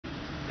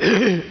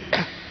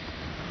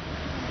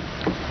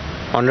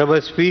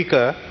Honorable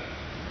Speaker,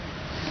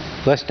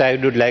 first I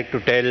would like to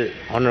tell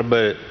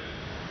Honorable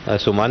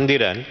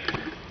Sumandiran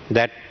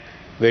that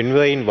when we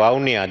were in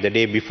Vaunia the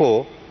day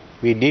before,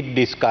 we did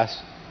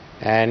discuss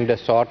and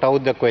sort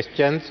out the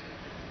questions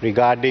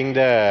regarding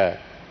the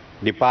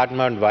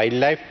Department of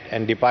Wildlife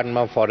and Department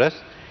of Forest.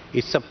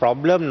 It's a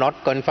problem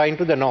not confined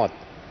to the north.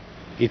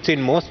 It's in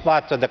most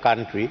parts of the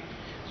country,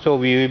 so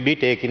we will be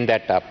taking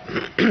that up.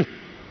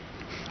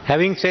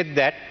 Having said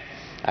that,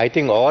 I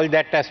think all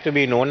that has to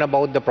be known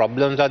about the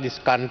problems of this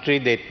country,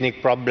 the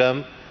ethnic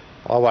problem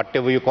or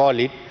whatever you call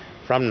it,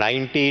 from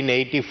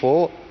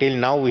 1984 till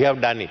now we have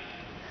done it.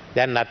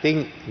 There is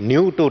nothing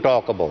new to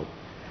talk about.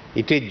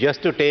 It is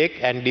just to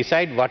take and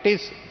decide what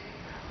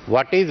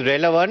is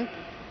relevant,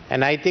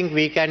 and I think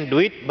we can do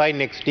it by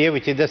next year,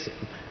 which is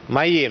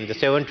my aim, the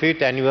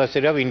 75th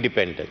anniversary of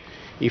independence.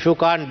 If you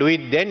can't do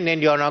it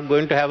then you are not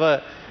going to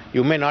have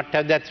you may not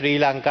have that Sri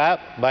Lanka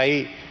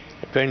by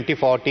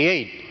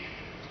 2048.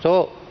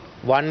 So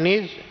one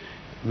is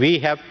we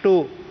have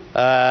to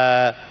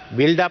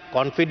build up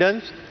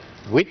confidence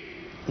with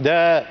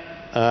the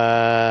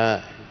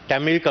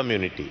Tamil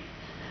community.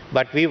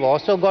 But we've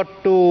also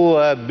got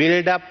to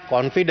build up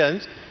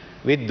confidence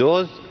with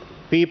those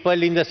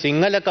people in the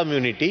Sinhala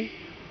community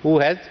who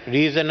has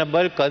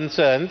reasonable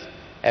concerns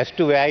as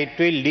to where it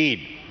will lead.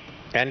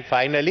 And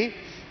finally,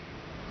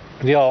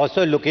 we are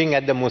also looking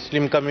at the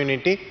Muslim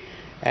community,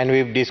 and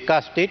we've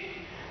discussed it,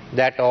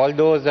 that all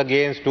those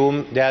against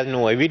whom there is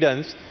no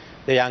evidence,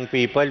 the young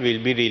people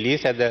will be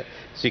released at the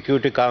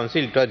Security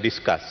Council. It was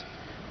discussed.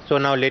 So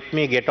now let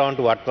me get on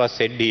to what was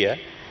said here.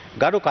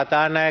 Garu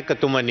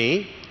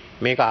Kathanayakatumani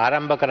මේක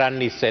ආරම්භ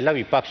කරන්න ඉස්සෙල්ලා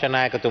විපක්ෂ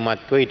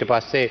නායකතුමත් කිව්වා, ඊට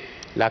පස්සේ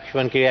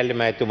ලක්ෂ්මන් කිරියල්ල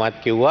මහතුමත්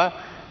කිව්වා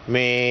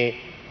මේ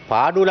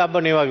පාඩු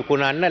ලබනේවා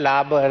විකුණන්න,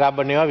 ලාභ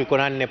ලබනේවා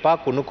විකුණන්න එපා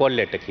කුණු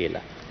කොල්ලෙට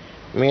කියලා.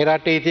 මේ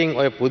රටේ ඉතින්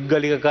ඔය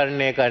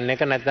පුද්ගලිකකරණය කරන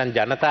එක නැත්නම්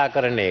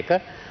ජනතාකරණ එක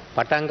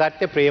පටන්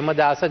ගත්තේ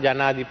ප්‍රේමදාස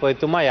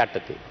ජනාධිපතිතුමා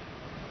යටතේ.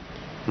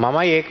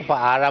 මමයි ඒක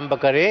ආරම්භ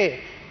කරේ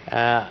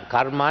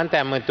කර්මාන්ත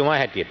ඇමතුමා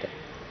හැටියට.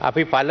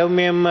 අපි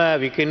පළමුවෙන්ම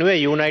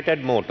විකිණුවේ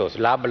යුනයිටඩ් මෝටර්ස්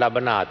ලාභ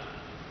ලබන ආත්.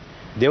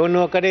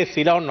 දෙවනුව කරේ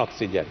සිලොන්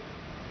ඔක්සිජන්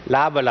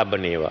ලාභ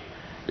ලබනේවා.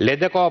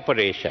 ලෙද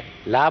කෝපරේෂන්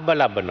ලාභ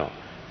ලබනවා.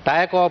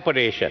 ටයර්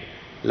කෝපරේෂන්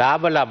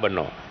ලාභ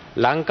ලබනවා.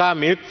 ලංකා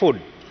මිල්ක් ෆුඩ්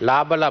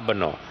ලාභ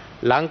ලබනවා.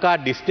 ලංකා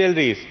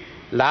ඩිස්ටිලරිස්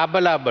ලාභ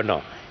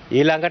ලබනවා.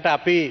 ඊළඟට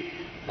අපි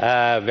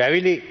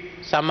වැවිලි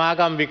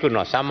සමාගම්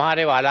විකුණනවා. සමහර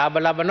ඒවා අලාභ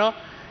ලබනවා,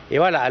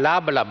 ඒවා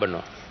අලාභ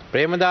ලබනවා.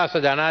 ප්‍රේමදාස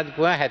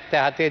ජනාධිපතිතුමා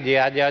 77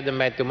 ජයාජයද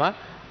මැතිතුමා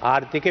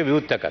ආර්ථිකය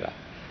විවෘත කරා.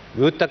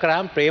 විවෘත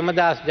කරාම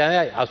ප්‍රේමදාස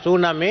ජනාධිපති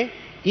 89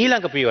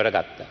 ඊළඟ පියවර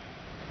ගත්තා.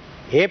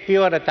 ඒ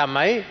පියවර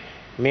තමයි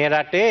මේ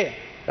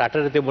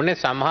රටට තිබුණේ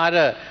සමහර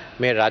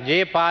මේ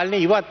රජයේ පාලනය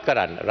ඉවත්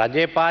කරන්න.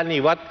 රජයේ පාලනය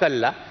ඉවත්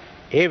කළා.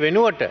 ඒ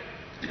වෙනුවට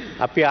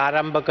අපි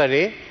ආරම්භ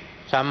කරේ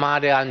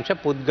සමහර අංශ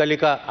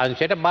පුද්ගලික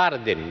අංශයට බාර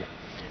දෙන්න.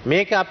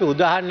 මේක අපි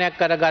උදාහරණයක්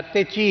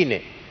කරගත්තේ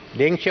චීනේ.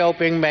 ඩෙන්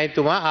ෂාओपिंग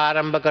මැතිතුමා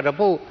ආරම්භ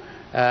කරපු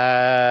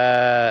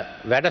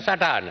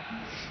වැඩසටහන.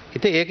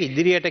 ඉතින් ඒක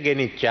ඉදිරියට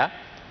ගෙනිච්චා.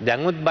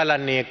 දැන්ුත්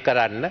බලන්නේ ඒක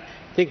කරන්න.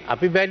 ඉතින්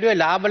අපි බැලුවේ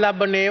ලාභ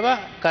ලබන ඒවා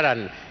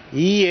කරන්න.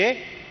 ඊයේ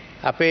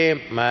අපේ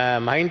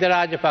මහින්ද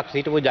රාජපක්ෂ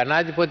හිටපු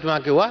ජනාධිපතිතුමා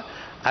කිව්වා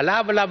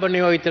අලාභ ලබන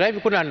ඒවා විතරයි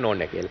විකුණන්න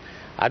ඕනේ කියලා.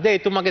 අද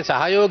එතුමාගේ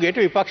සහයෝගයට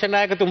විපක්ෂ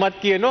නායකතුමත්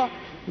කියනවා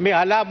මේ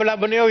අලාභ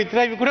ලබන ඒවා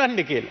විතරයි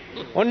විකුණන්නේ කියලා.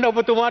 ඔන්න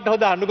ඔබතුමාට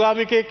හොඳ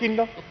අනුගාමිකයෙක්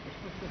ඉන්නවා.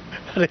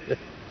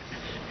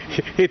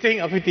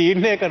 ඉතින් අපි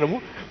තීරණය කරමු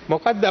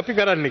මොකක්ද අපි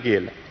කරන්න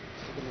කියලා.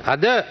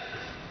 අද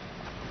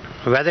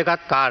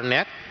වැදගත්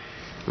කාරණයක්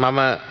මම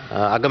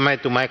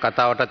අගමැතිතුමායි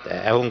කතාවටත්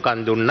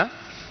ඇහුම්කන් දුන්නා.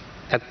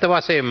 ඇත්ත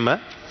වශයෙන්ම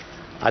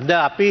අද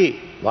අපි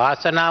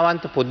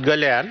වාසනාවන්ත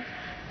පුද්ගලයන්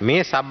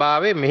මේ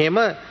සභාවේ මෙහෙම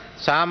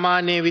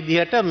සාමාන්‍ය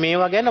විදිහට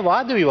මේවා ගැන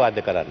වාද විවාද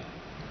කරන්න.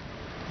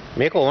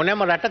 මේක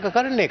ඕනෑම රටක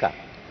කරන එකක්.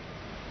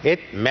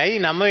 ඒත් මැයි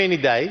 9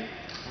 වෙනිදායි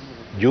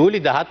ජූලි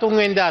 13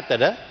 වෙනිදා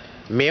අතර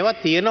මේවා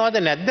තියනවද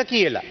නැද්ද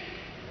කියලා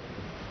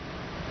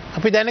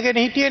අපි දැනගෙන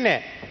හිටියේ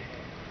නෑ.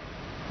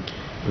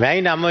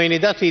 මැයි 9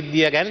 වෙනිදා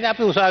සිද්ධිය ගැන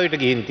අපි උසාවියට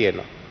ගිහින්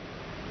තියෙනවා.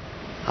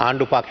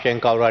 ආණ්ඩු පක්ෂයෙන්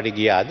කවුරු හරි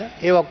ගියාද?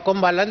 ඒ ඔක්කොම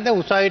බලන්න දැන්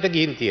උසාවියට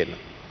ගිහින්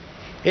තියෙනවා.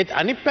 ඒත්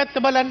අනිත් පැත්ත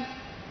බලන්න.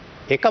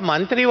 එක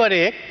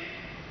മന്ത്രിවරයෙක්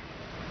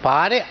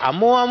පාරේ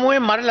අමුවේ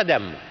මරලා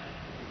දැම්මා.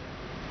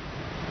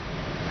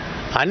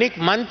 අනික්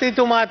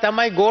മന്ത്രിතුමා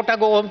තමයි ගෝට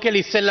ගෝම්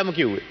කියලා ඉස්සෙල්ලම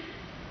කිව්වේ.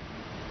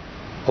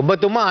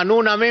 ඔබතුමා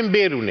 99න්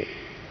බේරුනේ.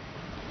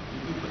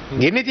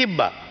 ගිනි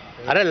තිබ්බා.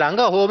 අර ළඟ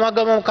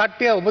හෝමගම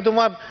කට්ටිය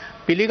ඔබතුමා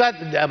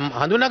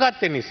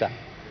හඳුනාගත්තේ නිසා.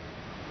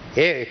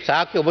 ඒ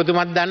සාක්ෂි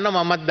ඔබතුමත්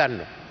දන්නවා මමත්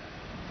දන්නවා.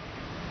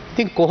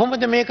 ඉතින්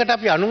කොහොමද මේකට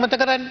අපි අනුමත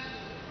කරන්නේ?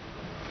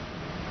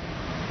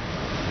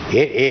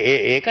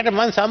 ඒකට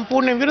මම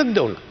සම්පූර්ණයෙන් විරුද්ධ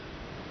වුණා.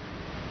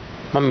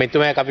 මම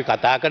මෙතුමා අපි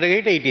කතා කරගෙන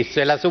හිටියේ ඊට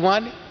ඉස්සෙල්ලා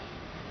සුමානේ.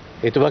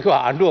 එතුමා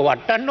කිව්වා ආණ්ඩුව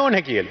වටන්න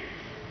ඕනේ කියලා.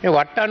 මේ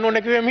වටන්න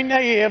ඕනේ කිව්වෙ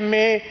මිනිහා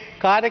මේ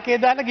කාර්යකේ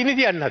දාලා ගිනි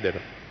තියන්න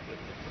හදනවා.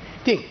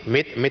 ඉතින්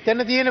මෙතන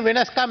තියෙන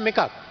වෙනස්කම්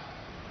එකක්.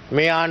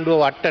 මේ ආණ්ඩුව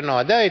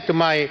වටනවද?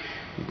 එතුමායි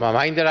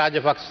මහින්ද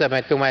රාජපක්ෂ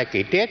මැතිතුමා එක්ක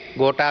හිටියෙත්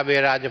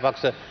ගෝඨාභය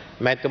රාජපක්ෂ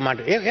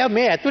මැතිතුමාට එයා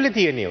මේ ඇතුලේ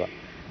තියෙනවා.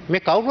 මේ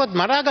කවුරුවත්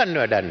මරා ගන්න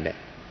වැඩක් නැහැ.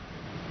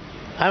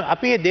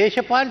 අපි මේ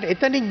දේශපාලනට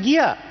එතනින්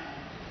ගියා.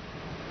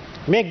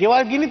 මේ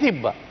ගෙවල් ගිනි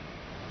තිබ්බා.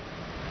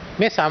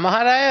 මේ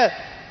සමහර අය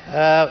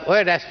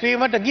ඔය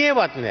රැස්වීමට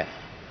ගියවත් නැහැ.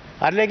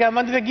 අරලේගම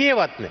මන්දිරේ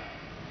ගියවත් නැහැ.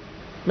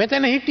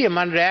 මෙතන හිටියේ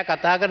මම රෑ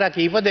කතා කරා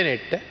කීප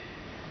දෙනෙක්ට.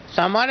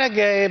 සමහර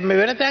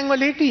වෙන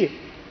තැන්වල හිටියේ.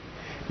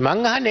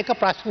 මං අහන්නේ එක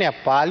ප්‍රශ්නයක්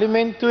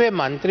පාර්ලිමේන්තුවේ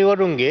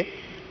മന്ത്രിවරුන්ගේ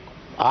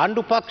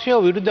ආණ්ඩු පක්ෂය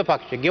විරුද්ධ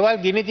පක්ෂය ගෙවල්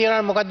ගිනි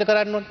තියනවා මොකද්ද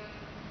කරන්න ඕනේ?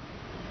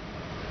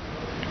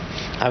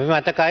 අපි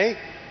මතකයි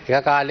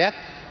එක කාලයක්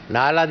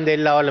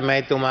නාලන්දෙල්ලවල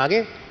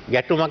මැතිතුමාගේ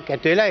ගැටුමක්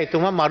ඇති වෙලා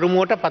එතුමා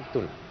මරුමුවටපත්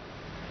වුණා.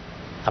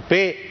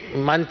 අපේ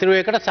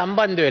മന്ത്രിවේකට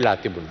සම්බන්ධ වෙලා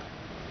තිබුණා.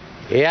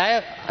 ඒ අය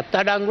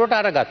අත්අඩංගුවට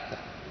අරගත්තා.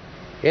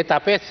 ඒත්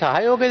අපේ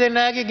සහයෝගය දෙන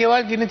අයගේ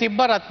ගෙවල් ගිනි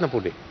තිබ්බා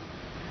රත්නපුරේ.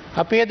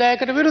 අපි ඒ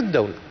දායකට විරුද්ධ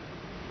වුණා.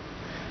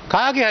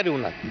 කාගේ හරි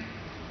වුණත්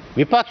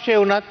විපක්ෂය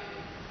වුණත්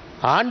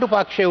ආණ්ඩු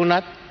පක්ෂය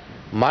වුණත්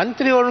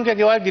മന്ത്രിවරුන්ගේ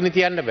ගෙවල් ගිනි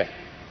තියන්න බෑ.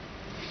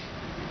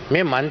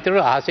 මේ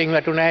മന്ത്രിවරු ආසෙන්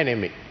වැටුණ අය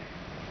නෙමෙයි.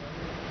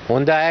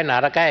 හොඳ අය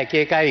නරක අය එක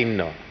එක අය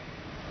ඉන්නවා.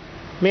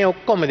 මේ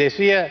ඔක්කොම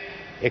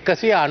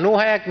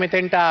 196ක්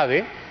මෙතෙන්ට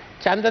ආවේ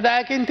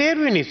ඡන්දදායකයන්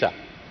තේරුවේ නිසා.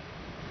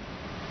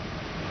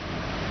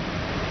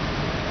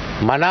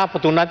 මනාප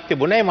තුනක්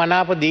තිබුණේ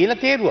මනාප දීලා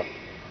තේරුවා.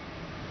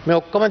 මේ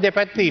ඔක්කොම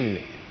දෙපැත්තේ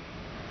ඉන්නේ.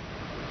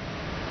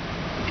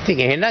 ඉතින්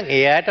එහෙනම්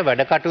ඒ අයට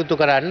වැඩ කටයුතු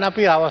කරන්න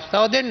අපි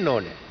අවස්ථාව දෙන්න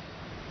ඕනේ.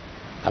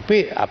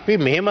 අපි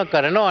මෙහෙම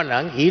කරනවා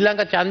නම්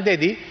ඊළඟ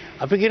ඡන්දෙදී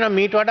අපි කියනවා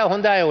මීට වඩා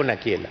හොඳ අය ඕන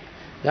කියලා.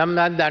 දැන්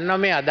මම දන්නවා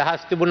මේ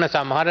අදහස් තිබුණ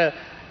සමහර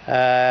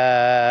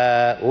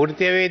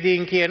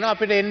වෘත්තීයවේදීන් කියනවා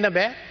අපිට එන්න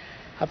බෑ.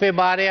 අපේ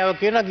භාර්යාව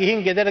කියනවා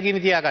ගිහින් ගෙදර ගිනි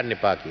තියාගන්න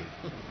එපා කියලා.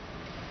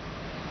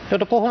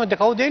 ඒකට කොහොමද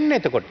කවුද එන්නේ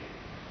එතකොට?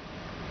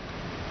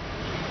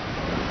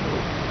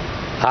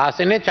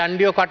 ආසනේ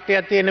චණ්ඩියෝ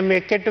කට්ටියක් තියෙන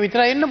මේකෙට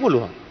විතරයි එන්න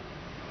පුළුවන්.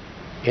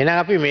 එහෙනම්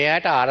අපි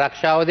මෙයාට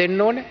ආරක්ෂාව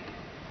දෙන්න ඕනේ.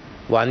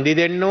 වන්දි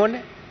දෙන්න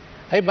ඕනේ.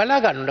 අයි බලා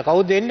ගන්න ඕනේ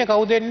කවුද එන්නේ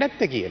කවුද එන්නේ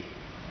නැත්තේ කියලා.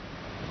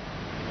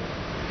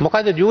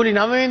 මොකද ජූලි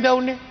 9 වෙනිදා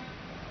උනේ?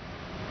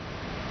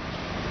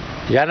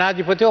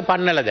 ජනාධිපතිව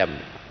පන්නලා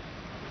දැම්මා.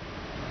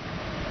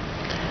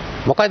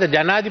 මොකද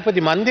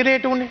ජනාධිපති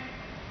මන්දිරයට උනේ?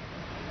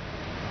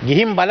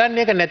 ගිහින් බලන්න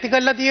ඒක නැති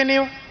කරලා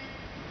තියෙනේව.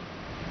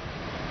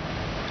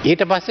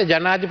 ඊට පස්සේ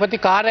ජනාධිපති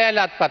කාර්යාලය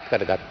අත්පත්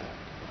කරගත්තා.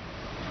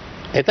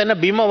 එතන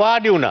බිම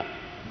වාඩි වුණා.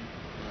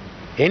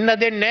 එන්න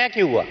දෙන්නේ නැහැ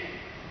කිව්වා.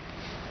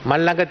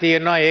 මල් ළඟ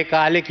තියෙනවා ඒ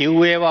කාලේ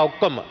කිව්වේ ඒවා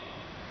ඔක්කොම.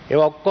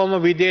 ඒවා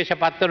ඔක්කොම විදේශ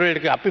පත්‍ර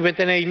වලට අපි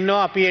මෙතන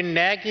ඉන්නවා අපි එන්නේ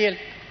නැහැ කියලා.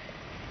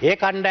 ඒ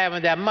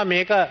කණ්ඩායම දැම්මා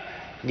මේක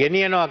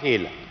ගෙනියනවා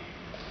කියලා.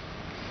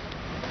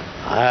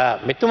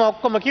 මෙතුමා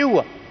ඔක්කොම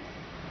කිව්වා.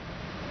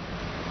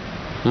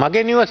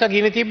 මගේ නිවස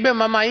ගිනි තිබ්බේ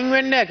මම අයින්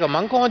වෙන්නේ නැහැ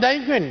කිව්වා. මං කොහොමද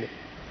අයින් වෙන්නේ?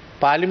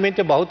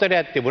 පාර්ලිමේන්තුවේ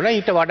බහුතරයක් තිබුණා.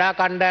 ඊට වඩා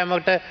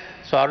කණ්ඩායමකට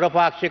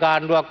සර්වපාක්ෂික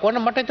ආණ්ඩුවක්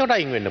වුණ මට ඒකට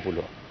අයින් වෙන්න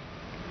පුළුවන්.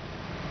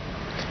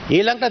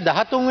 ඊළඟට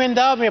 13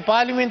 වෙනිදා මේ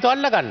පාර්ලිමේන්තුව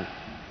අල්ලගන්න.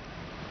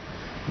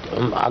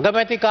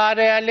 අගමැති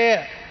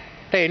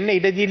කාර්යාලයට එන්න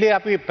ඉඩ දීලා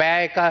අපි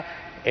පෑ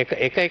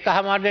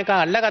එකමාරක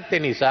අල්ලගත්තේ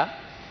නිසා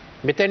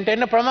මෙතෙන්ට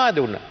එන්න ප්‍රමාද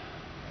වුණා.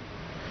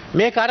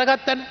 මේක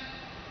අරගත්තනේ.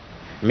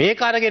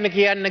 මේක අරගෙන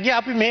කියන්න ගියා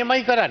අපි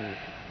මෙහෙමයි කරන්නේ.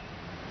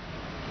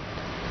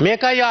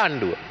 මේකයි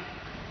ආණ්ඩුව.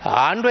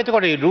 ආණ්ඩුව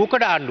එතකොට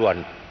රූකඩ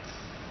ආණ්ඩුවන්නේ.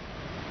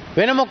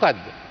 වෙන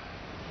මොකද්ද?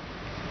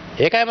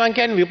 ඒකයි මම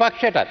කියන්නේ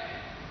විපක්ෂයටත්.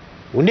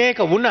 උනේ එක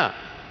වුණා.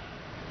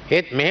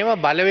 ඒත්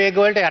මෙහෙම බලවේග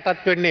වලට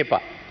යටත් වෙන්න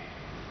එපා.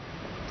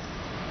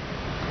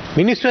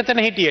 මිනිස්සු එතන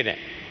හිටියේ නැහැ.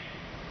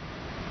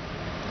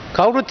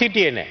 කවුරුත්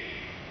හිටියේ නැහැ.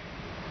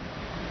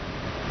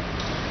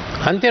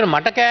 අන්තිමට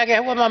මට කෑ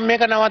ගැහුවා මම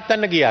මේක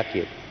නවත්තන්න ගියා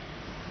කියලා.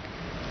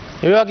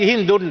 ඒවා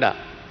ගිහින් දුන්නා.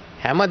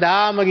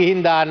 හැමදාම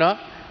ගිහින් දානවා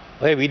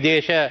ඔය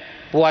විදේශ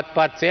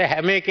පුවත්පත්සේ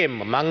හැම එකෙම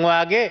මං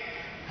වාගේ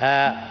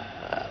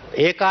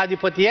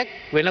ඒකාධිපතියෙක්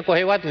වෙන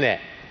කොහෙවත් නැහැ.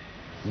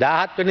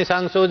 17 වෙනි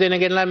සංශෝධනය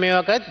ගෙනලා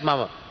මේවා කරත්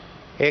මම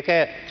ඒක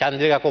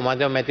චන්ද්‍රිකා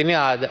කුමාරතුමා මැතිණිය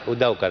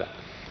උදව් කරා.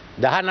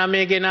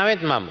 19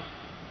 ගෙනාවෙත් මම.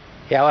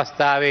 ඒ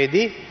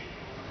අවස්ථාවේදී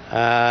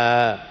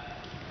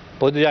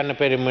පොදු ජන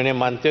පෙරමුණේ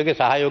මන්ත්‍රියගේ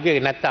සහයෝගය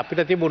නැත්නම්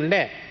අපිට තිබුණේ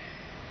නැහැ.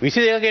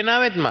 22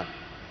 ගෙනාවෙත් මම.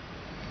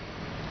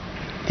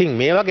 ඉතින්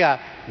මේ වගේ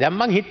දැන්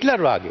මං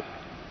හිට්ලර් වාගේ.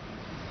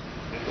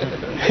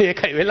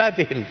 ඒකයි වෙලා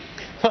තියෙන්නේ.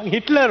 මං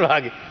හිට්ලර්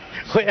වාගේ.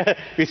 ඔය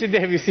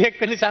 22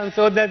 21 වෙනි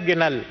සංශෝධනයත්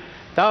ගෙනල්ලා.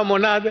 තව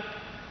මොනවාද?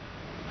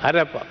 අර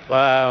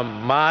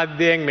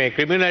මාධ්‍යයෙන් මේ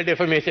ක්‍රිමිනල්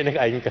ඩෙෆර්මේෂන් එක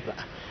අයින්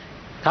කරා.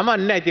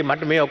 කමන්නේ ඉතින්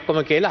මට මේ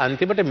ඔක්කොම කියලා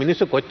අන්තිමට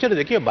මිනිස්සු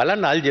කොච්චරද කියලා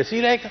බලන්න අල්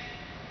ජසීරා එක.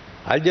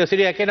 අල්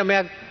ජසීරා කියන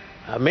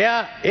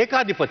මෙයා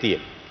ඒකාධිපතිය.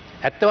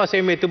 ඇත්ත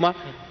වශයෙන්ම එතුමා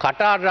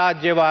කටාර්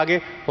රාජ්‍ය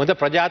වාගේ හොඳ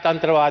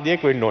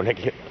ප්‍රජාතන්ත්‍රවාදියෙක් වෙන්න ඕනේ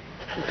කියලා.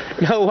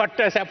 Now what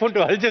has happened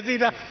to Al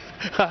Jazeera?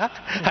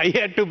 I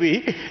had to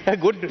be a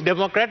good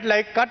Democrat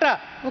like Qatar.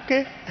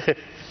 Okay.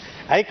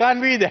 I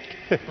can't be that.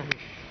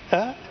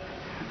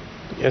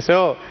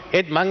 So,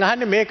 ඒත් මං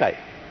අහන්නේ මේකයි.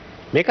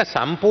 මේක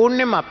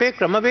සම්පූර්ණයෙන්ම අපේ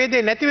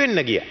ක්‍රමවේදේ නැති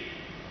වෙන්න ගියා.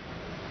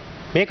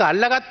 මේක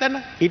අල්ලගත්තා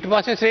නම් ඊට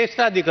පස්සේ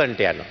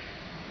ශ්‍රේෂ්ඨාධිකරණයට යනවා.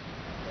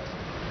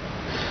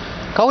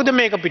 කවුද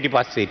මේක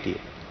පිටිපස්සේ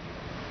හිටියේ?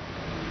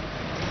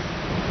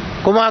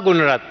 කුමා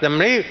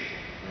ගුණරත්නම්ගේ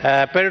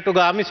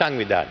පෙරටුගාමි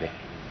සංවිධානය.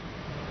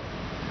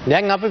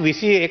 දැන් අපි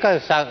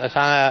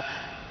 21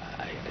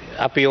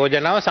 අපි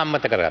යෝජනාව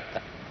සම්මත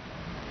කරගත්තා.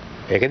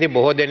 ඒකදී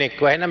බොහෝ දෙනෙක්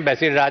කිව්වා එහෙනම්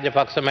බැසිල්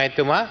රාජපක්ෂ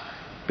මහත්මයා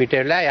පිට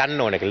වෙලා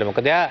යන්න ඕනේ කියලා.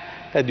 මොකද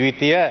එයා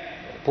ද්විතීය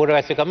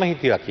පුරවැසිකම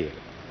හිටියා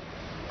කියලා.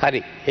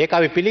 හරි. ඒක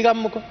අපි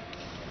පිළිගමුකෝ.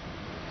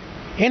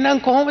 එහෙනම්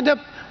කොහොමද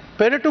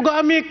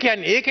පෙරටුගාමියෙක්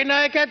කියන්නේ? ඒකේ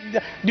නායකයාත්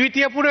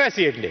ද්විතීය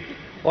පුරවැසියෙක්නේ.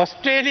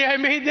 ඕස්ට්‍රේලියාවේ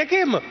මෙහි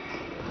දෙකේම.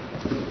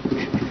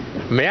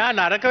 මෙයා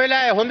නරක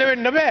වෙලා හොඳ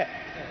වෙන්න බෑ.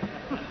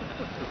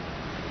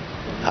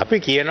 අපි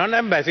කියනවා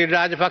නම් බැසිල්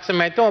රාජපක්ෂ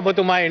මහත්මයා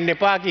ඔබතුමා එන්න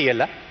එපා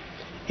කියලා.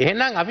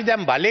 එහෙනම් අපි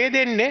දැන් බලය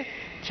දෙන්නේ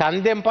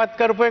ඡන්දයෙන් පත්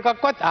කරපු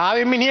එකක්වත්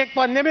ආවේ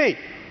මිනිහෙක්වත් නෙමෙයි.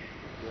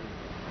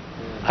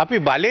 අපි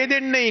බලය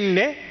දෙන්න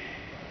ඉන්නේ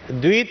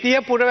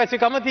ද්විතීය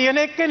පුරවැසිකම තියෙන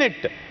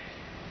එක්කෙනෙක්ට.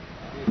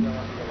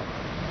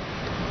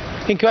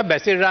 ඉන්නවා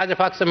බැසිල්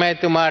රාජපක්ෂ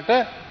මහත්මයාට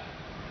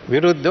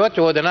විරුද්ධව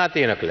චෝදනා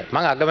තියෙන කියලා. මම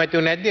අගමැති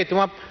වුණ නැද්ද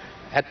එතුමා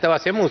ඇත්ත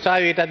වශයෙන්ම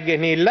උසාවියටත්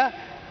ගෙනිහිල්ලා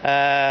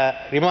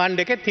රිමාන්ඩ්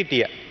එකෙත්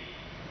හිටියා.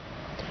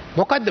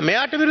 මොකද්ද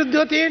මෙයාට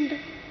විරුද්ධව තියෙන්නේ?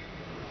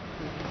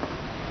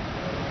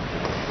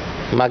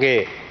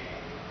 මගේ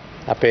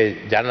අපේ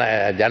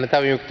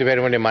ජනතා විමුක්ති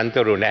පෙරමුණේ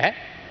මන්තරු නැහැ.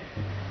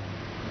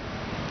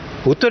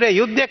 උතුරේ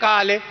යුද්ධ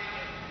කාලේ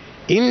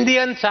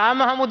ඉන්දියන්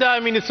සාම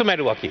හමුදාවේ මිනිස්සු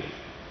මැරුවා කියලා.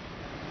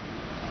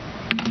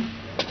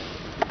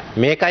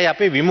 මේකයි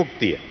අපේ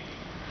විමුක්තිය.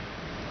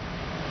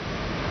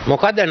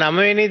 මොකද 9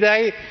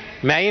 වෙනිදායි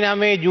මැයි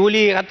 9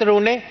 ජූලි 4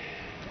 උනේ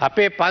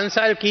අපේ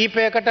පන්සල්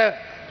කීපයකට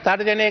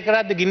තර්ජනය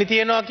කරද්දී ගිනි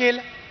තියනවා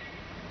කියලා.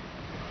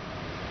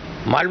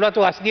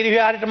 මල්වතු අස්ගිරි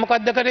විහාරයට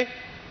මොකද්ද කරේ?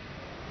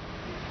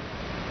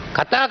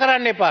 කතා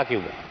කරන්න එපා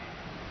කිව්වා.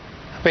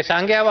 අපේ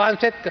සංඝයා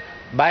වහන්සේත්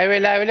බය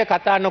වෙලා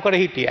කතා නොකර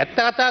හිටියේ. ඇත්ත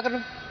කතා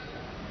කරමු.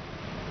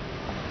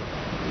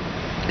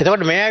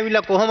 එතකොට මේ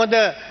ඇවිල්ලා කොහොමද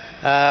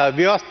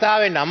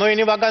ව්‍යවස්ථාවේ 9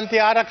 වෙනි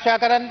වගන්තිය ආරක්ෂා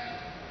කරන්නේ?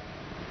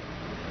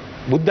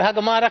 බුද්ධ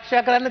ආගම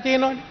ආරක්ෂා කරන්න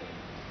තියෙනවනේ.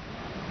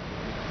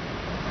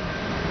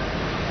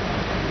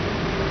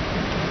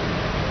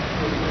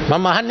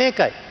 මම අහන්නේ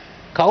ඒකයි.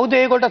 කවුද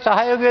ඒකට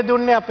සහයෝගය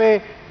දුන්නේ?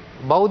 අපේ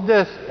බෞද්ධ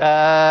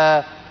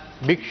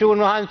භික්ෂූන්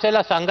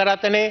වහන්සේලා සංඝ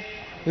රත්නේ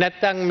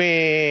නැත්තම්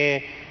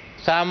මේ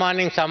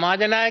සාමාන්‍යයෙන්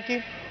සමාජ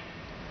නායකයෝ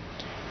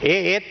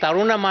ඒ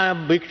තරුණ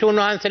භික්ෂූන්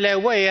වහන්සේලා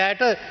වුණා ඒ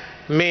අයට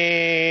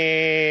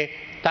මේ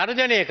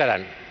තර්ජනය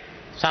කරන්න.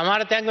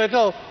 සමහර තැන්වල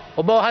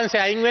ඔබ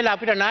වහන්සේ අයින් වෙලා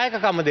අපිට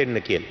නායකකම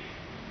දෙන්න කියලා.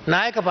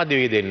 නායක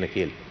පදවිය දෙන්න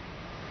කියලා.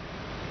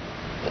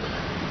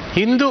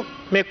 Hindu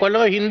මේ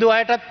කොළඹ Hindu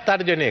අයටත්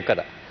තර්ජනය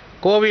කරා.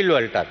 කෝවිල්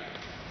වලටත්.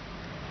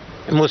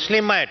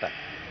 මුස්ලිම් අයටත්.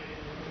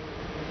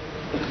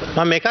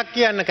 මම එකක්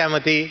කියන්න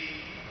කැමතියි.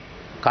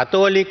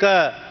 කතෝලික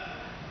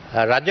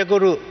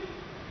රජගුරු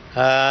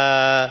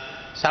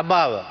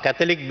සභාව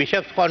කැතලික්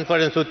බිෂප්ස්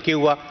කොන්ෆරන්ස් උත්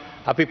කිව්වා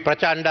අපි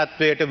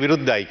ප්‍රචණ්ඩත්වයට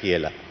විරුද්ධයි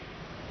කියලා.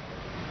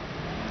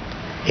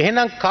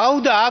 එහෙනම්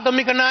කවුද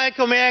ආගමික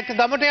නායකයෝ මේක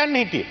ගමට යන්න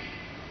හිටියේ?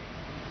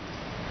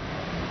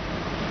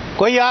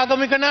 කොයි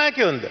ආගමික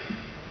නායකයෝන්ද?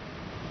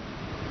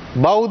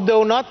 බෞද්ධ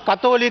වුණත්,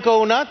 කතෝලික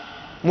වුණත්,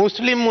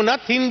 මුස්ලිම්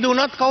වුණත්, හින්දු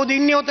වුණත් කවුද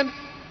ඉන්නේ ඔතන?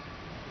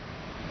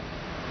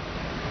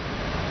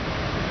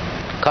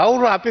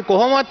 කවුරු අපි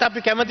කොහොමවත්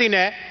අපි කැමති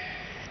නෑ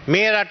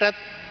මේ රටත්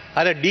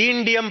අර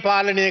ඩීන්ඩියම්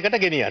පාලනයකට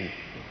ගෙනියන්න.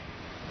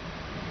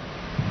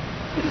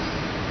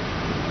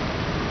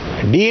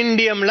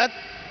 ඩීන්ඩියම්ලත්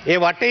ඒ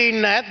වටේ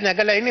ඉන්න අයත්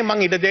නැගලා ඉන්නේ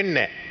මං ඉඩ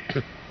දෙන්නේ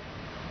නෑ.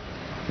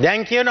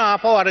 දැන් කියනවා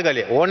ආපහු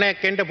අරගලය. ඕන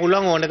එක්කෙන්ට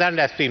පුළුවන් ඕන තරම්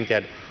රැස්වීම්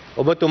තියන්න.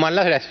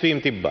 ඔබතුමන්ලා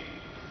රැස්වීම් තිබ්බා.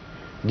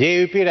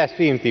 JVP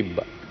රැස්වීම්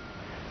තිබ්බා.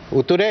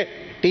 උතුරේ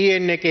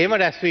TN එකේම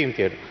රැස්වීම්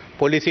තියෙනවා.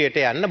 පොලිසියට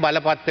යන්න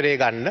බලපත්‍රය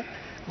ගන්න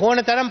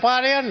ඕන තරම්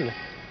පාරේ යන්න.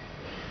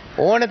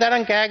 ඕන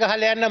තරම් කෑ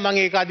ගහලා යන්න මං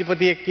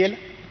ඒකාධිපතියෙක් කියලා.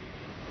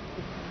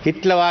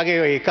 හිට්ලර්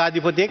වාගේ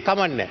ඒකාධිපතියෙක්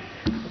කමන්නේ.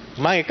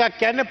 මම එකක්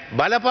කියන්නේ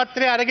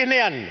බලපත්‍රය අරගෙන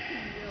යන්න.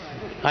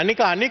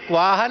 අනික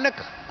වාහන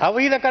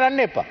අවහිර කරන්න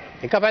එපා.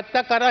 එක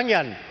පැත්තක් අරන්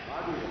යන්න.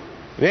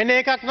 වෙන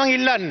එකක් මං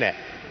ඉල්ලන්නේ නැහැ.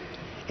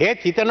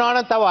 ඒත් හිතනවා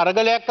නම් තව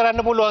අරගලයක්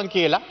කරන්න පුළුවන්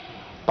කියලා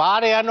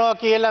පාරේ යනවා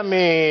කියලා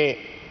මේ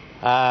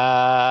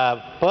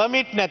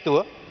පර්මිට්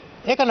නැතුව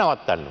ඒක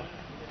නවත්තන්න ඕනේ.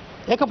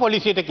 ඒක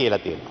පොලිසියට කියලා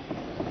තියෙනවා.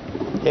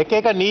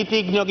 එක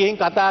නීතිඥයෝ ගිහින්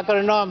කතා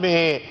කරනවා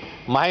මේ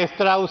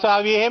මහේස්ත්‍රා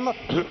උසාවියේ එහෙම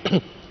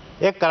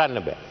ඒක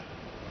කරන්න බෑ.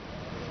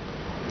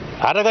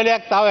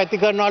 අරගලයක් තව ඇති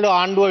කරනවලු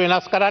ආණ්ඩුව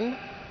වෙනස් කරන්න.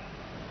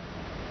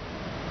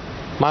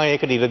 මම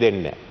ඒකට ඉඩ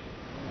දෙන්නේ නැහැ.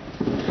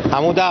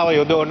 හමුදාව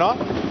යොදවනවා,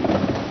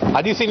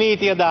 අදිසි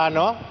නීතිය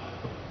දානවා.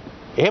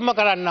 එහෙම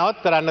කරන්නවත්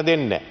කරන්න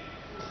දෙන්නේ නැහැ.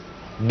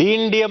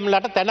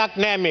 ඩීන්ඩියම්ලට තැනක්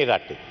නැහැ මේ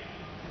රටේ.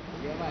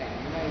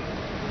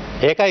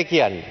 ඒකයි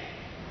කියන්නේ.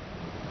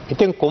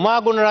 ඉතින්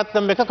කුමා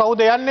ගුණරත්නම් එක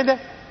කවුද යන්නේද?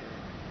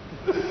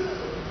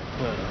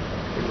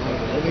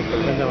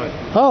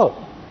 ඔව්.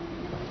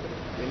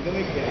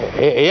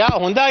 එයා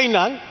හොඳයි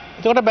නම්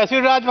එතකොට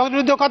බැසිල් රාජපක්ෂ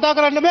විරුද්ධව කතා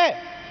කරන්න බෑ.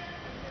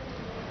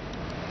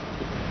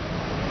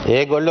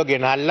 ඒගොල්ලෝ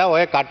ගෙනල්ලා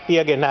ඔය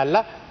කට්ටිය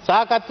ගෙනල්ලා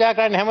සාකච්ඡා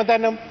කරන්න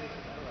හැමතැනම.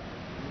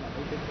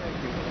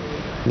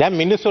 දැන්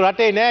මිනිස්සු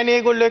රටේ නෑනේ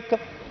ඒගොල්ලෝ එක්ක.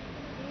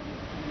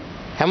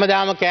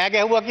 හැමදාම කෑ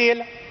ගැහුවා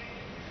කියලා.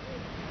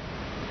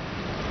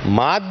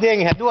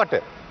 මාධ්‍යයෙන් හැදුවට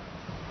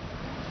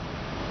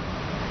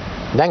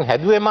දැන්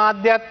හැදුවේ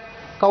මාධ්‍යත්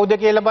කවුද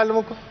කියලා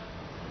බලමුකෝ.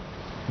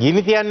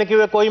 ගිනි තියන්න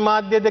කිව්වේ කොයි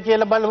මාධ්‍යද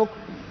කියලා බලමුකෝ.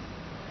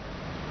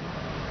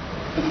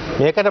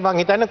 මේකට මං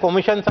හිතන්නේ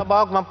කොමිෂන්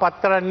සභාවක් මම පත්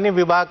කරන්නේ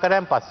විභාග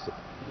කරන් පස්සේ.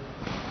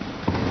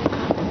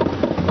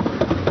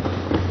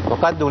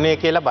 මොකක්ද උනේ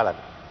කියලා බලන්න.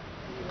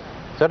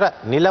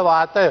 ඒකට නිල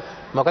වාත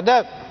මොකද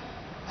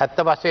ඇත්ත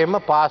වශයෙන්ම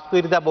පාස්කු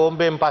ඉරිදා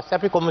බෝම්බයෙන් පස්සේ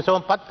අපි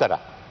කොමිසම පත් කරා.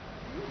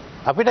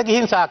 අපිට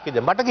ගිහින් සාක්ෂි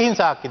දෙන්න. මට ගිහින්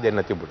සාක්ෂි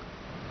දෙන්න තිබුණා.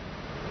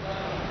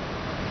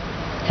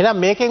 එහෙනම්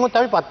මේකෙන් උත්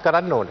අපි පත්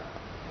කරන්න ඕනේ.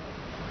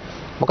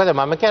 මොකද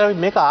මම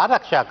කියන්නේ මේක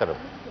ආරක්ෂා කරමු.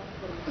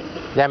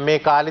 දැන් මේ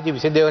කාලෙදි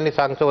 22 වෙනි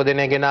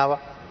සංශෝධනය ගෙනාවා.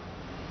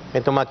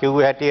 මෙතුමා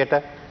කිව්ව හැටියට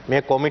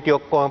මේ කොමිටි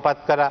ඔක්කොම පත්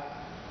කරා.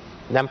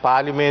 දැන්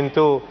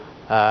පාර්ලිමේන්තු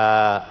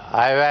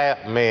අයවැය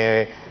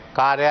මේ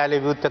කාර්යාලය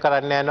විවෘත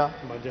කරන්න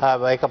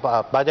යනවා. ඒක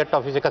බජට්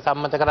ඔෆිස් එක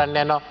සම්මත කරන්න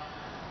යනවා.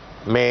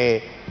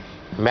 මේ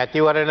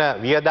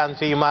මැතිවරණ වියදම්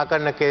සීමා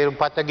කරන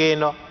කෙරුම්පත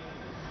ගේනවා.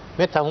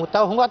 මේ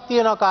තව හුඟක්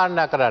තියෙනවා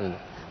කාරණා කරන්න.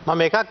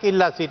 මම එකක්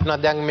ඉල්ලා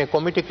සිටිනවා. දැන් මේ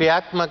කොමිටි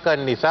ක්‍රියාත්මක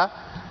කරන නිසා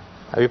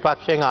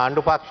විපක්ෂයෙන්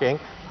ආණ්ඩු පක්ෂයෙන්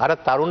අර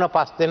තරුණ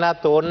 5 දෙනා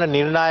තෝරන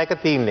නිර්ණායක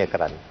තීරණය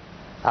කරන්න.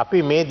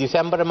 අපි මේ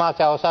දෙසැම්බර්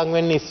මාසේ අවසන්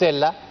වෙන්න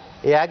ඉස්සෙල්ලා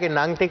එයාගේ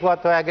නම්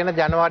ටිකවත් හොයාගෙන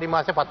ජනවාරි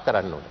මාසේ පත්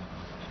කරන්න ඕනේ.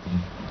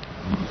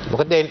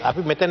 මොකද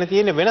අපි මෙතන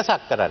තියෙන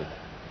වෙනසක් කරන්න.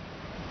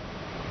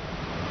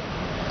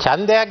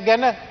 ඡන්දයක්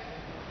ගැන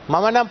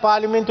මම නම්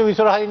පාර්ලිමේන්තුව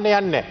විසිරහින්න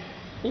යන්නේ නැහැ.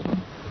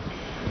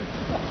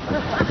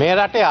 මේ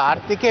රටේ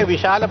ආර්ථිකයේ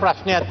විශාල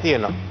ප්‍රශ්නයක්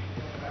තියෙනවා.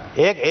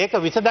 ඒක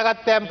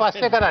විසඳගත්තයන්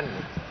පස්සේ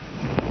කරන්නේ.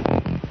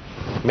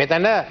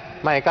 මෙතන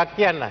මම එකක්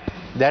කියන්න.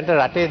 දැන්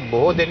රටේ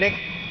බොහෝ දෙනෙක්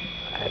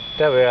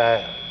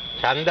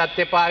ඡන්දත්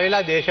එපා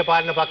වෙලා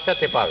දේශපාලන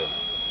පක්ෂත් එපා වෙලා.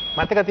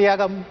 මතක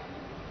තියාගමු.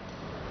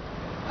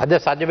 අද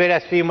සජබේ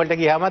රැස්වීම වලට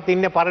ගියාමත්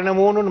ඉන්නේ පරණ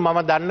මූණුනේ මම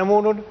දන්න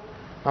මූණුනේ.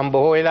 මම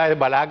බොහෝ වෙලාවට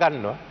බලා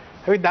ගන්නවා.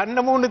 අපි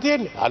දන්න මූණ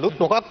තියෙන්නේ. අලුත්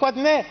මොකක්වත්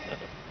නැහැ.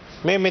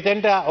 මේ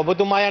මෙතෙන්ට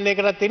ඔබතුමා යන්නේ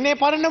කරත් ඉන්නේ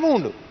පරණ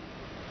මූණු.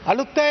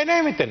 අලුත් අය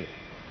නැහැ මෙතන.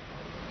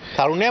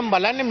 තරුණයන්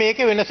බලන්නේ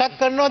මේකේ වෙනසක්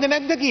කරනවද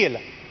නැද්ද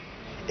කියලා.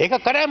 ඒක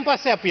කරන්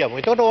පස්සේ අපි යමු.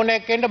 එතකොට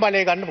ඕනෑක් කෙන්න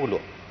බලය ගන්න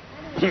පුළුවන්.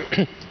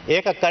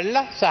 ඒක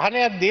කළා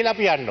සහනයක් දීලා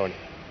අපි යන්න ඕනේ.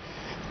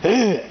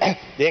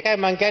 ඒකයි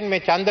මම කියන්නේ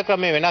මේ ඡන්ද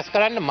ක්‍රමය වෙනස්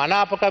කරන්න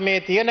මනාප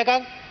ක්‍රමයේ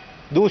තියෙනකන්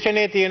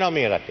දූෂණයේ තියෙනවා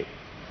මේ රටේ.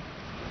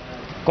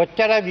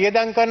 කොච්චර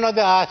වියදම් කරනවද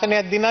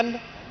ආසනයක් දිනන්න?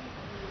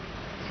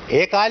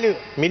 ඒ කාලේ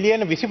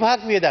මිලියන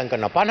 25ක් වියදම්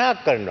කරනවා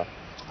 50ක් කරනවා.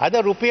 අද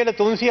රුපියල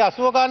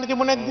 380 ගන්න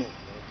තිබුණ නැද්ද?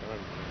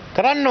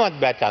 කරන්නවත්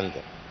බෑ ඡන්ද.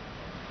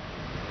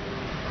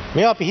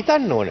 මේවා අපි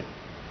හිතන්න ඕනේ.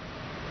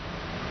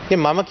 ඉතින්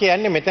මම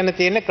කියන්නේ මෙතන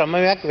තියෙන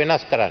ක්‍රමයක්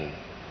වෙනස් කරන්න.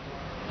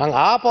 මං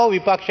ආපහු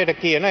විපක්ෂයට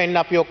කියන එන්න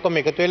අපි ඔක්කොම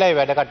එකතු වෙලා මේ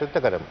වැඩ කටයුත්ත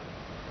කරමු.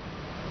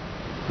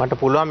 මට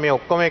පුළුවන් මේ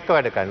ඔක්කොම එක්ක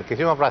වැඩ කරන්න.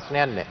 කිසිම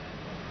ප්‍රශ්නයක් නැහැ.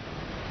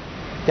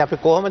 ඉතින් අපි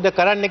කොහොමද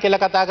කරන්න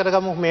කියලා කතා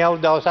කරගමු මේ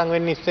අවුරුද්ද අවසන්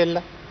වෙන්න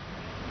ඉස්සෙල්ලා.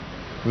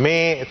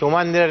 මේ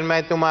සුමන්දිරන්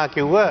මහතුමා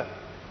කිව්ව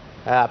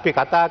අපි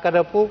කතා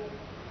කරපු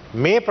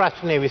මේ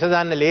ප්‍රශ්නේ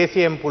විසඳන්න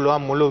ලේසියෙන්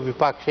පුළුවන් මුළු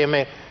විපක්ෂයේම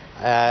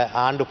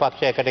ආණ්ඩු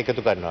පක්ෂයකට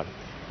එකතු කරනවා.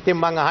 ඉතින්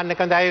මං අහන්න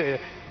කන්දයි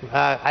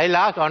I'll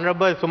ask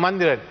Honorable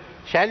Sumandiran,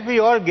 shall we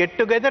all get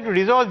together to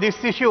resolve this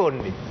issue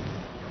only?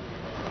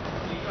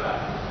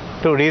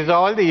 To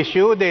resolve the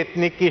issue, the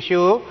ethnic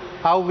issue,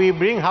 how we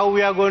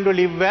are going to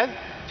live as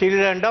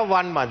children of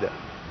one mother.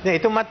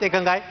 එතුමත්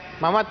එකඟයි,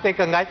 මමත්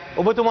එකඟයි,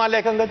 ඔබතුමාලා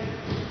එකඟද?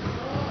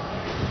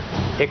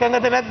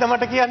 එකඟද නැද්ද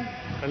මට කියන්න?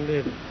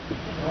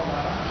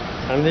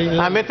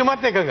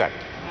 මෙතුමත් එකඟයි.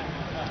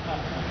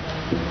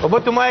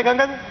 ඔබතුමා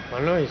එකඟද?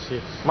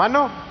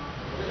 මනෝ?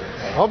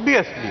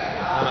 Obviously.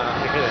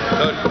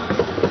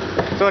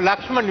 So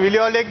Lakshman, will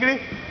you all agree?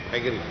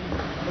 Agree.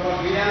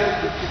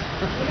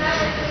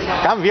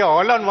 Come, we are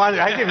all on one.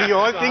 I think we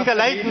all think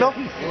alike, no?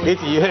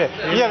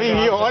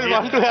 We all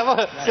want to have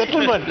a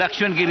settlement.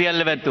 Lakshman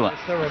Kiriyalla වැත්තුවා.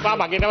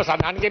 මගේනම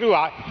සඳහන්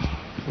කෙරුවා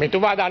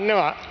මෙතුමා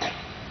දන්නවා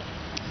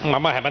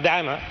මම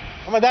හැමදාම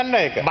මම දන්න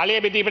එක.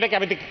 බලය බෙදීමට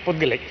කැමති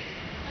පුද්ගලෙක්.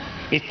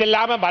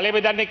 ඉස්සෙල්ලාම බලය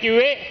බෙදන්න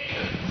කිව්වේ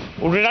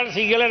උඩරට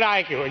සිංහල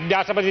නායකයෝ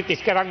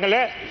 1930 කරංගල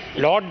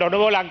ලෝඩ්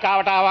ඩොනෝවෝ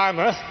ලංකාවට ආවම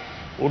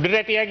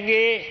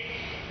උඩරටියන්ගේ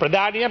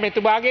ප්‍රධානිය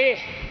මෙතුමාගේ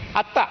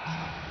අත්තා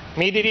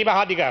මීදිරි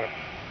මහාධිකාර.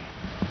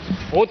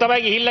 ඌ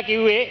තමයි ගිහිල්ලා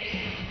කිව්වේ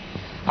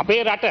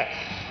අපේ රට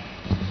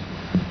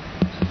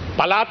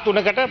පළාත්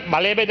තුනකට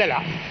බලය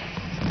බෙදලා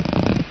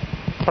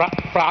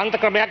ප්‍රාන්ත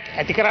ක්‍රමයක්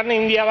ඇති කරන්න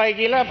ඉන්දියාවයි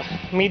කියලා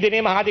මීදිරි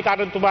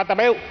මහාධිකාරතුමා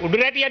තමයි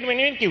උඩරටියන්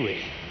වෙනුවෙන් කිව්වේ.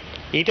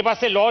 ඊට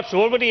පස්සේ ලෝඩ්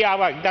සෝල්බරි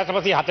ආවා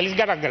 1940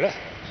 ගණන්වල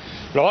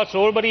ලෝඩ්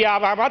සෝල්බරි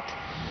ආවමත්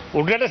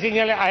උඩරට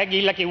සිංහල අය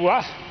ගිහිල්ලා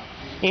කිව්වා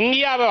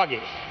ඉන්දියාව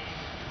වගේ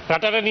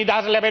රටට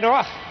නිදහස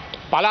ලැබෙනවා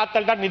පළාත්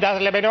වලට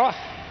නිදහස ලැබෙනවා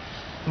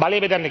බලය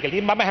බෙදන්න කියලා.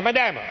 ඉතින් මම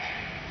හැමදාම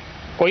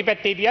කොයි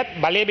පැත්තේ හිටියත්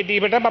බලය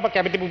බෙදීමට මම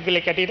කැමති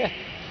පුද්ගලෙක් හැටියට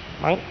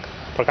මම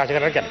ප්‍රකාශ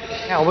කරන්න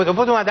කැමතියි.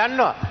 ඔබතුමා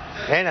දන්නවා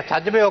එහෙනම්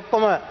සජ්ජබේ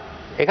ඔක්කොම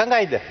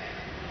එකඟයිද?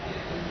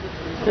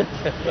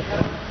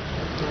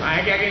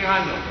 ආයෙත්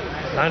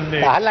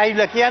අහන්න. අහලා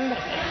ඉන්න කියන්න.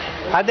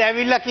 අද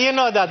ඇවිල්ලා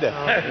කියනවද අද?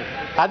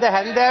 අද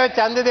හැන්දෑවේ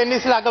ඡන්ද දෙන්න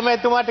ඉස්සලා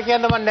අගමැතිතුමාට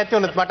කියන්න මම නැති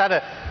වුණත් මට අර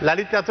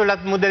ලලිත්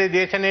අතුලත් මුදලේ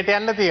දේශනයට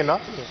යන්න තියෙනවා.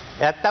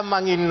 නැත්තම්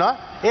මං ඉන්නවා.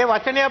 ඒ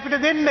වචනේ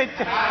අපිට දෙන්න ඉච්ච.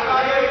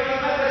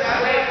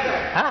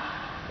 හා?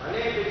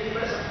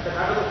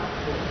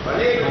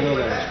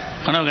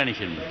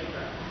 අනෝගනිෂන්.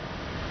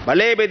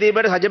 බලේ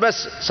බෙදීමට හජබස්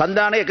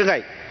සන්දානය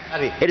එකගයි.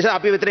 හරි. ඒ නිසා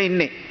අපි විතර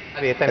ඉන්නේ.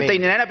 හරි එතන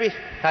ඉන්නේ නැහැ අපි.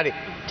 හරි.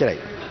 එච්චරයි.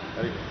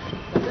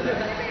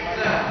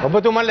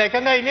 ඔබතුමන්ලා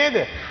එකඟයි නේද?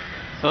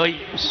 ඔයි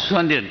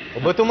සුවන්දිරන්.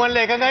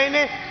 ඔබතුමන්ලා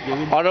එකඟයිනේ?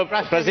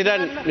 Honorable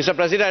President, Mr.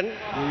 President,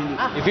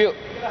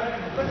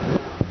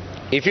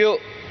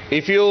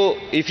 if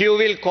you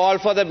will call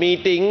for the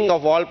meeting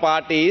of all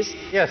parties,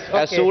 Yes,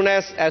 as okay.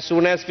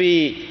 soon as we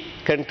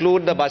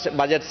conclude the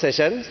budget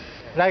sessions,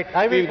 Right.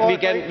 I will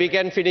we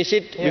can finish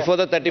it before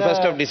the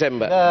 31st of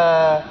December.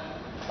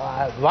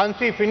 Once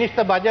we finish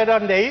the budget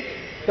on the 8th,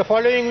 the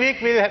following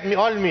week we will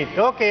all meet.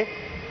 Okay.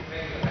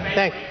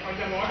 Thanks.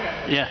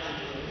 Yeah.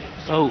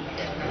 ඔව්.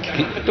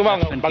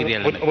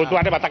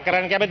 ඔබතුමාට මතක්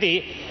කරන්න කැමති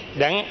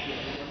දැන්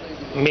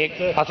මේ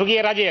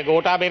පසුගිය රජය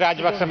ගෝඨාභය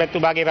රාජපක්ෂ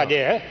මැතිතුමාගේ රජය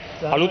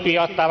අලුත්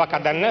ව්‍යවස්ථාවක්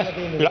හදන්න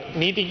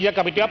නීතිඥ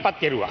කමිටුවක් පත්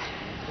කෙරුවා.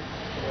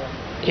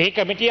 ඒ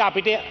කමිටිය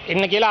අපිට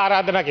එන්න කියලා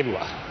ආරාධනා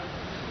කෙරුවා.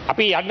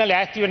 අපි යන්න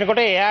ලෑස්ති වෙනකොට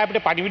එයා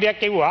අපිට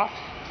පණිවිඩයක් එව්වා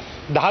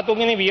 13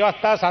 වෙනි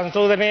ව්‍යවස්ථා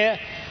සංශෝධනය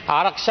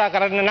ආරක්ෂා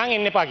කරන්න නම්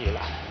එන්න එපා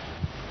කියලා.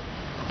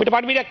 අපිට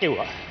පණිවිඩයක්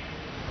එව්වා.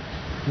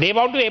 They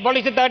want to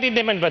abolish the 13th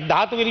Amendment.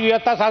 13 වෙනි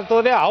ව්‍යවස්ථා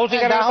සංශෝධනය අවශ්‍ය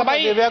කරන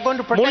තමයි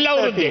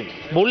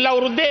මුල්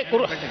අවුරුද්දේ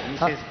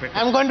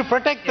I'm going to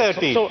protect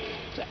 13. So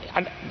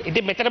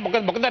ඉතින් මෙතන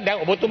මොකද දැන්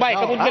ඔබතුමා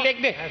එක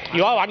පුද්ගලයෙක්නේ.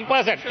 You are one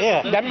person.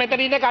 දැන් මෙතන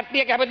ඉන්න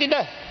කට්ටිය කැමතිද?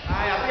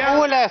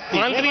 ඕලෑස්ති.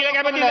 මන්ත්‍රීලා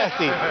කැමතිද?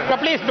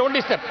 Please don't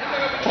disturb.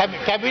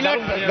 Cabinet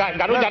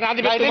ගරු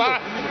ජනාධිපතිතුමා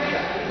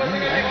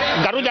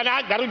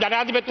ගරු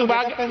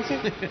ජනාධිපතිතුමා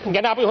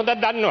ගැන අපි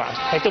හොඳට දන්නවා.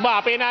 එතුමා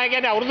අපේ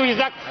නායකයානේ අවුරුදු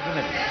 20ක්.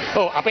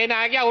 ඔව් අපේ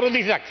නායකයා අවුරුදු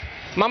 20ක්.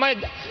 මම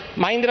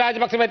මහින්ද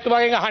රාජපක්ෂ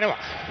මැතිතුමාගෙන් අහනවා.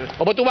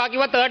 ඔබතුමා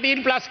කිව්වා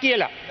 13+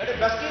 කියලා.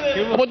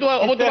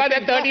 ඔබතුමා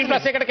දැන්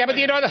 13+ එකට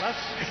කැමති වෙනවද?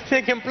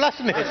 ඒකෙන් ප්ලස්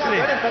නේ.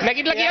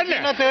 නැගිටලා කියන්න.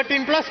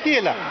 13+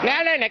 කියලා.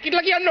 නෑ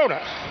නැගිටලා කියන්න ඕන.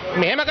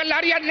 මෙහෙම කළා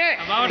හරියන්නේ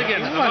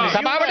නෑ.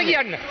 සභාවට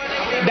කියන්න.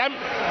 දැන්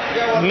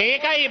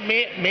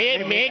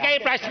මේකයි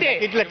ප්‍රශ්නේ.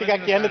 නැගිටලා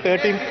ටිකක් කියන්න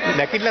 13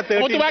 නැගිටලා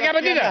 13. ඔබතුමා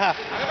කැමතිද?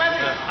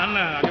 අන්න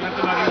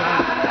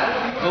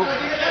ඔව්.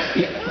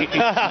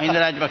 මහින්ද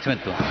රාජපක්ෂ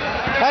මැතිතුමා.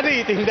 හරි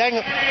ඉතින් දැන්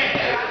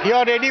you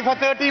are ready for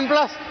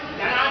 13+?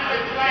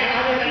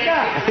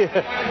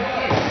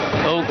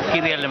 ඔව්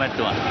කිරියල්ල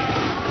මැතිතුමා.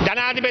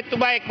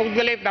 ජනාධිපතිතුමා එක්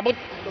පුද්ගලයෙක් නමුත්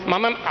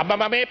මම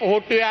මේ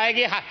පොහොට්ටුවේ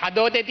අයගේ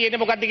හදවතේ තියෙන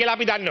මොකක්ද කියලා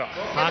අපි දන්නවා.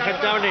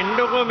 සාකච්ඡාවට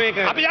එන්නකෝ මේක.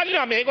 අපි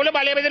දන්නවා මේගොල්ලෝ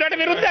බලය බෙදනවට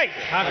විරුද්ධයි.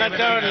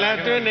 සාකච්ඡාවට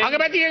ලෑස්ති වෙන්නේ.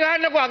 අගමැතිය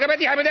ගන්නකෝ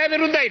අගමැති හැමදාම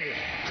විරුද්ධයිනේ.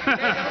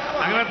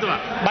 අගමැතිතුමා.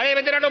 බලය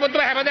බෙදනවට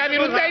ඔබතුමා හැමදාම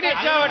විරුද්ධයිනේ.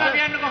 සාකච්ඡාවට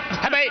යන්නකෝ.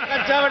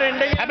 සාකච්ඡාවට එන්න.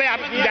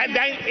 හැබැයි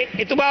දැන්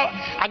එතුමා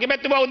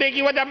අගමැතිතුමා උදේ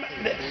කිව්වා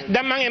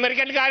දැන් මම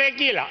ඇමරිකන් කාරයෙක්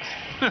කියලා.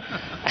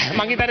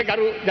 මං හිතන්නේ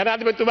කරු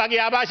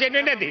ජනාධිපතිතුමාගේ ආభాෂයෙන්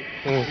වෙන්නේ නැති.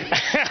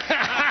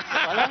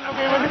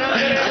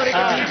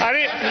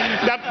 හරි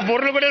දැන්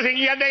බොරුකට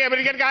සිංහියක් දැන්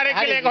ඇමරිකන් කාරයෙක්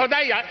කියලා ඒක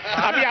හොඳයි.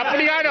 අපි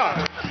අපුඩි ගන්නවා.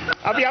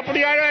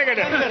 ඒකට.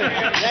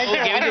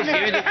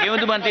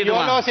 කෙවුදු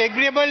මන්ත්‍රීතුමා. Your laws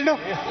agreeable no?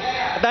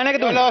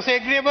 දානකතුමා. Your laws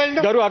agreeable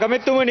no? ගරු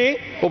අගමැතිතුමනි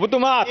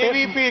ඔබතුමා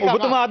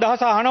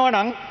අදහස අහනවා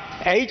නම්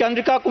ඇයි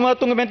චන්ද්‍රිකා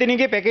කුමාරතුංග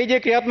මැතිණියගේ පැකේජය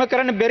ක්‍රියාත්මක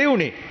කරන්න බැරි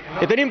වුණේ?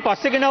 එතනින්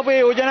පස්සේ ගෙනාවු ඒ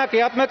යෝජනා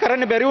ක්‍රියාත්මක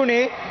කරන්න බැරි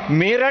වුණේ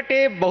මේ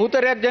රටේ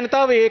බහුතරයක්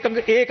ජනතාව ඒ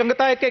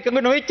එකඟතාව එක්ක එකඟ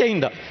නොවෙච්ච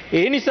හින්දා.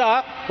 ඒ නිසා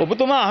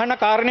ඔබතුමා අහන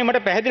කාරණේ මට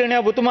පැහැදිලි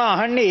නෑ. ඔබතුමා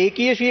අහන්නේ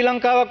ඒකීය ශ්‍රී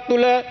ලංකාවක්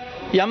තුල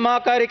යම්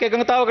ආකාරයක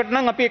එකඟතාවකට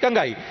නම් අපි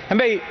එකඟයි.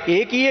 හැබැයි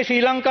ඒකීය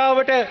ශ්‍රී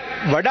ලංකාවට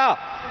වඩා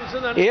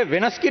ඒ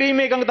වෙනස්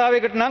කිරීමේ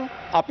එකඟතාවයකට නම්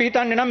අපි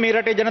හිතන්නේ නම් මේ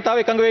රටේ ජනතාව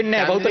එකඟ වෙන්නේ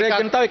නැහැ. බහුතරයක්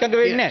ජනතාව එකඟ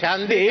වෙන්නේ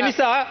නැහැ. ඒ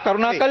නිසා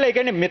කරුණාකරලා ඒ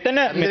කියන්නේ මෙතන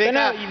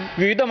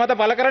විවිධ මත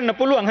පළ කරන්න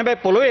පුළුවන්. හැබැයි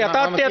පොළොවේ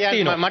යථාර්ථයක්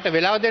තියෙනවා. මට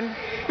වෙලාව දෙන්න.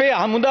 අපේ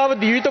හමුදාව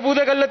ජීවිත පූජ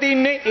කරලා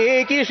තින්නේ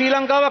ඒකී ශ්‍රී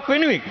ලංකාවක්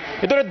වෙනුවෙන්.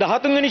 ඒතර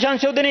 13 වෙනි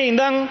සංශෝධනයේ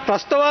ඉඳන්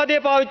ත්‍රස්තවාදය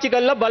පාවිච්චි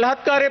කරලා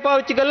බලහත්කාරය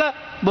පාවිච්චි කරලා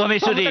බොහොම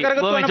ස්තුතියි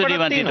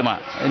මන්ත්‍රීතුමා.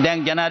 දැන්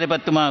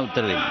ජනාධිපතිතුමා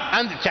උත්තර දෙන්න.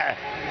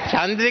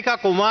 චන්ද්‍රිකා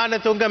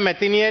කුමාරතුංග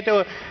මැතිණියට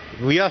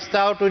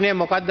ව්‍යවස්ථාවට උනේ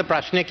මොකද්ද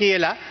ප්‍රශ්නේ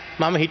කියලා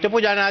මම හිතපු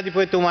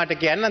ජනාධිපතිතුමාට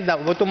කියන්න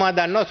ඔබතුමා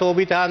දන්නවා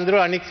සෝබිත හඳුර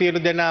අනික් සියලු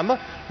දෙනාම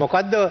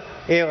මොකද්ද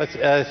ඒ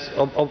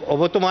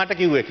ඔබතුමාට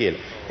කිව්වේ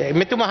කියලා.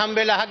 මෙතුමා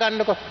හම්බෙලා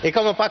අහගන්නකො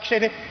එකම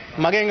පක්ෂනේ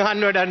මගෙන්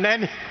අහන්න වැඩක්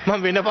නැහැනේ මම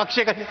වෙන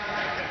පක්ෂයකනේ.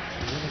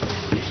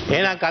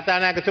 එහෙනම්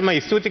කතානායකතුමා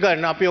ස්තුති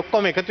කරනවා අපි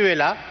ඔක්කොම එකතු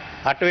වෙලා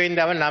 8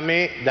 වෙනිදාම 9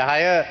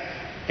 10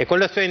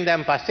 11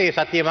 වෙනිදාන් පස්සේ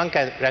සතිය මං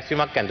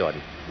රැස්වීමක්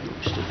ඇඳවන්නේ.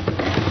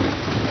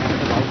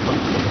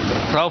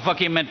 රවුෆ්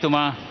හකීම්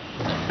මැතිතුමා